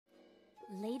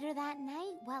Later that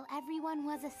night, while everyone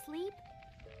was asleep,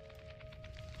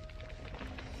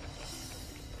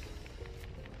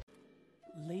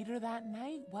 Later that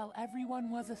night, while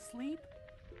everyone was asleep,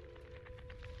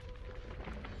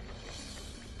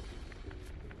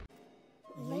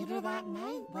 Later that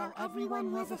night, while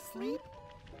everyone was asleep,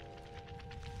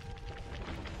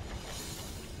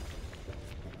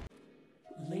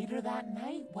 Later that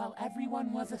night, while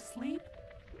everyone was asleep,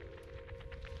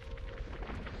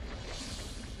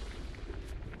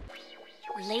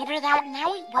 later that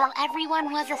night, while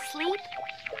everyone was asleep,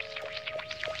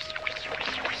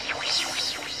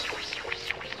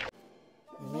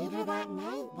 later that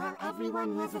night, while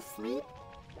everyone was asleep,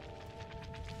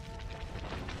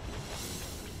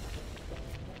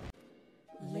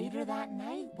 later that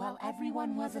night, while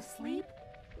everyone was asleep,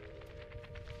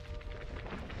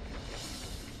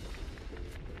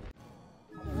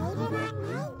 later that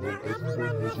night, while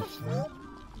everyone was asleep,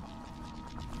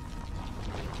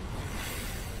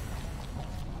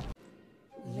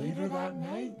 later that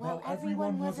night, while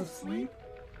everyone was asleep,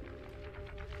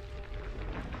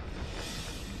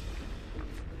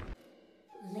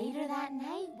 later that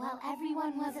night, while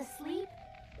everyone was asleep,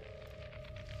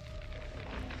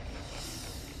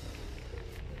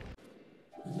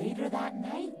 later that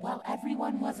night, while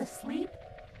everyone was asleep,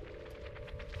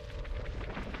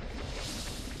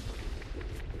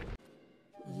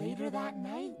 later that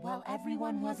night, while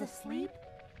everyone was asleep,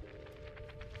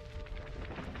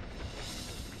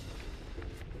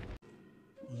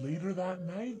 later that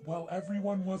night, while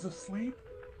everyone was asleep,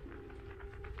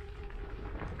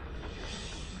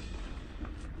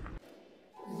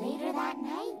 later that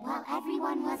night, while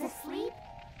everyone was asleep,